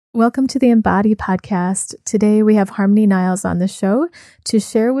Welcome to the Embody Podcast. Today we have Harmony Niles on the show to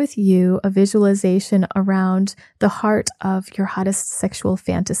share with you a visualization around the heart of your hottest sexual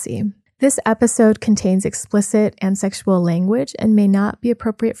fantasy. This episode contains explicit and sexual language and may not be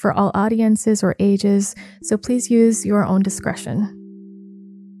appropriate for all audiences or ages, so please use your own discretion.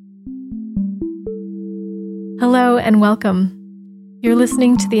 Hello and welcome. You're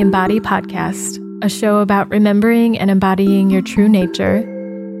listening to the Embody Podcast, a show about remembering and embodying your true nature,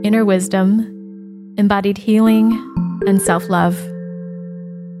 inner wisdom, embodied healing, and self-love.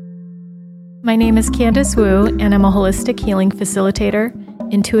 My name is Candace Wu, and I'm a holistic healing facilitator,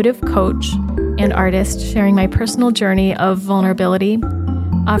 intuitive coach, and artist sharing my personal journey of vulnerability,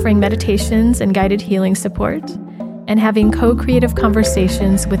 offering meditations and guided healing support, and having co-creative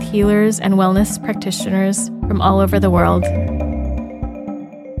conversations with healers and wellness practitioners from all over the world.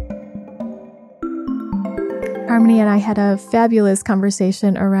 Harmony and I had a fabulous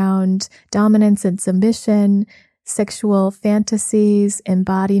conversation around dominance and submission, sexual fantasies,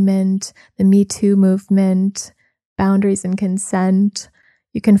 embodiment, the Me Too movement, boundaries and consent.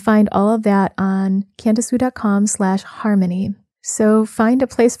 You can find all of that on candacewu.com/harmony. So find a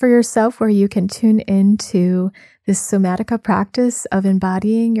place for yourself where you can tune into this somatica practice of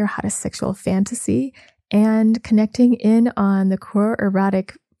embodying your hottest sexual fantasy and connecting in on the core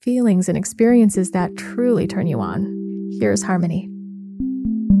erotic feelings and experiences that truly turn you on. Here's Harmony.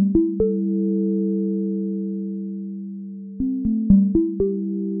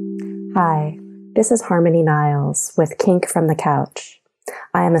 Hi, this is Harmony Niles with Kink from the Couch.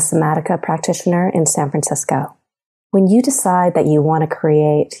 I am a somatica practitioner in San Francisco. When you decide that you want to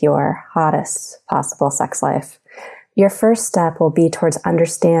create your hottest possible sex life, your first step will be towards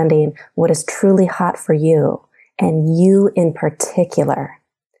understanding what is truly hot for you, and you in particular.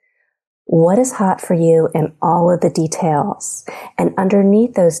 What is hot for you in all of the details? And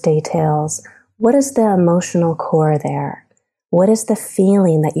underneath those details, what is the emotional core there? What is the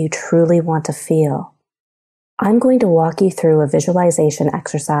feeling that you truly want to feel? I'm going to walk you through a visualization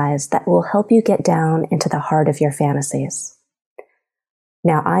exercise that will help you get down into the heart of your fantasies.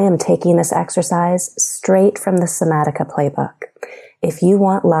 Now, I am taking this exercise straight from the Somatica playbook. If you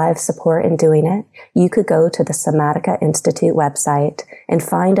want live support in doing it, you could go to the Somatica Institute website and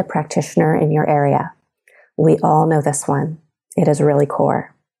find a practitioner in your area. We all know this one. It is really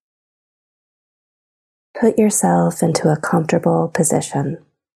core. Put yourself into a comfortable position.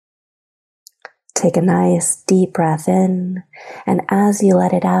 Take a nice deep breath in, and as you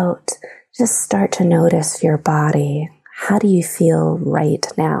let it out, just start to notice your body. How do you feel right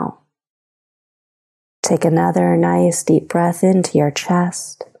now? Take another nice deep breath into your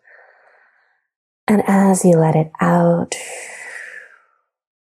chest. And as you let it out,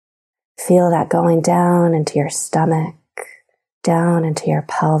 feel that going down into your stomach, down into your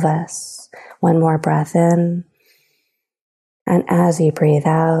pelvis. One more breath in. And as you breathe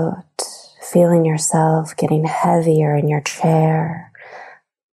out, feeling yourself getting heavier in your chair,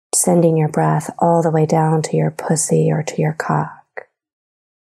 sending your breath all the way down to your pussy or to your cock.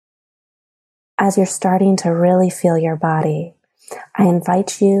 As you're starting to really feel your body, I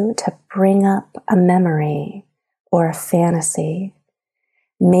invite you to bring up a memory or a fantasy.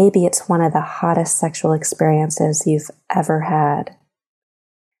 Maybe it's one of the hottest sexual experiences you've ever had.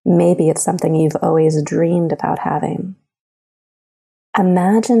 Maybe it's something you've always dreamed about having.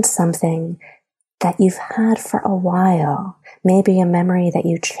 Imagine something that you've had for a while, maybe a memory that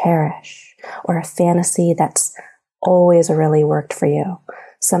you cherish, or a fantasy that's always really worked for you.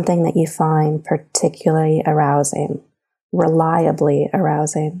 Something that you find particularly arousing, reliably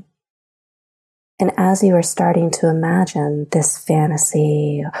arousing. And as you are starting to imagine this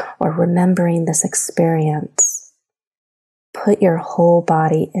fantasy or remembering this experience, put your whole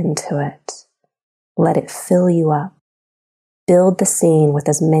body into it. Let it fill you up. Build the scene with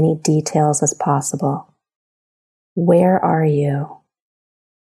as many details as possible. Where are you?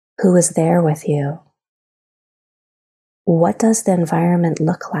 Who is there with you? What does the environment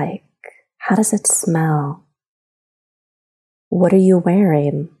look like? How does it smell? What are you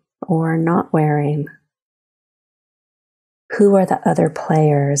wearing or not wearing? Who are the other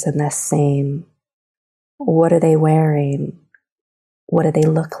players in this scene? What are they wearing? What do they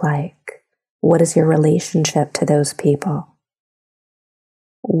look like? What is your relationship to those people?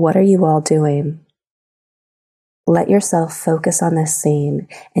 What are you all doing? Let yourself focus on this scene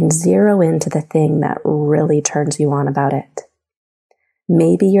and zero into the thing that really turns you on about it.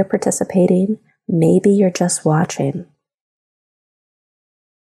 Maybe you're participating, maybe you're just watching.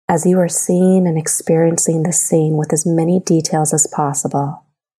 As you are seeing and experiencing the scene with as many details as possible,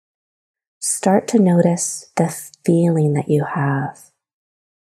 start to notice the feeling that you have.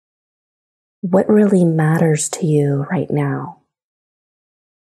 What really matters to you right now?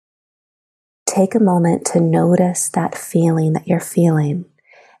 Take a moment to notice that feeling that you're feeling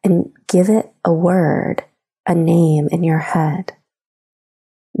and give it a word, a name in your head.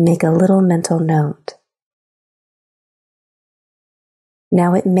 Make a little mental note.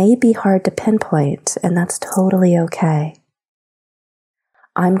 Now, it may be hard to pinpoint, and that's totally okay.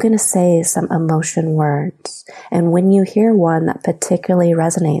 I'm going to say some emotion words, and when you hear one that particularly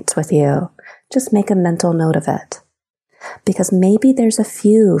resonates with you, just make a mental note of it. Because maybe there's a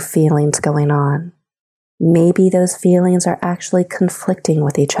few feelings going on. Maybe those feelings are actually conflicting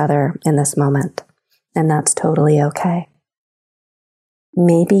with each other in this moment, and that's totally okay.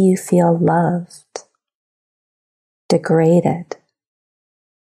 Maybe you feel loved, degraded,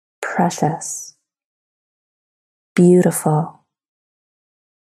 precious, beautiful,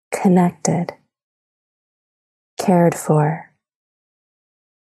 connected, cared for,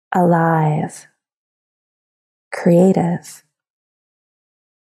 alive, creative,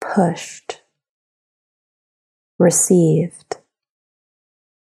 pushed, received,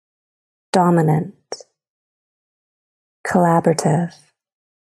 dominant, collaborative,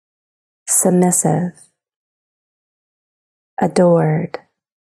 submissive, adored,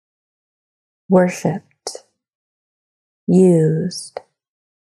 worshipped, used,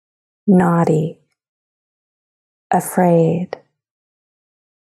 naughty, afraid,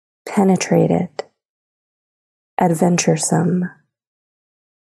 penetrated, adventuresome,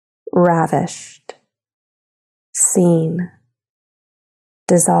 ravished, seen,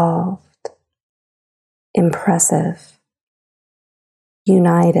 dissolved, impressive,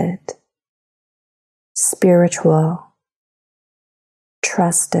 united, spiritual,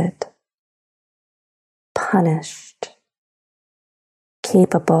 trusted, punished,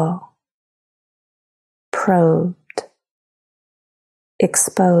 capable, probed,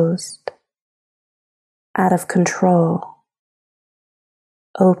 exposed, out of control,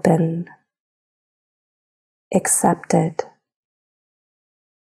 open, accepted,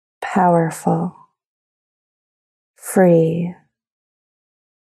 powerful, free,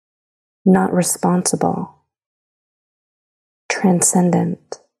 not responsible,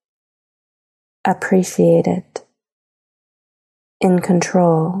 transcendent, appreciated, in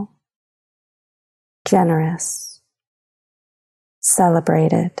control, generous,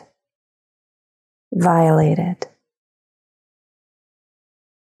 celebrated, violated.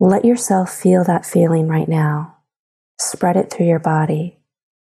 Let yourself feel that feeling right now. Spread it through your body.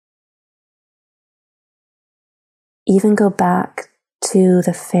 Even go back to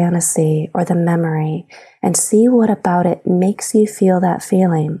the fantasy or the memory and see what about it makes you feel that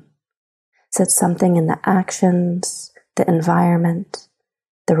feeling. Is it something in the actions, the environment,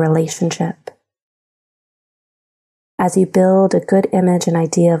 the relationship? As you build a good image and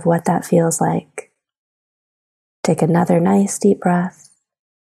idea of what that feels like, take another nice deep breath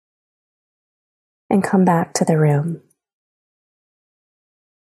and come back to the room.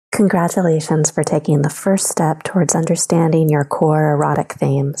 Congratulations for taking the first step towards understanding your core erotic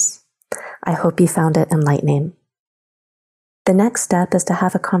themes. I hope you found it enlightening. The next step is to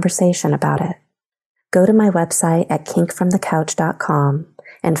have a conversation about it. Go to my website at kinkfromthecouch.com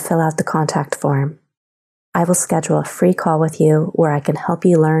and fill out the contact form. I will schedule a free call with you where I can help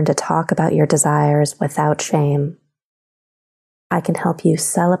you learn to talk about your desires without shame. I can help you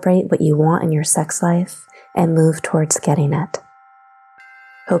celebrate what you want in your sex life and move towards getting it.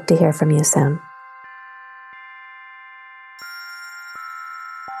 Hope to hear from you soon.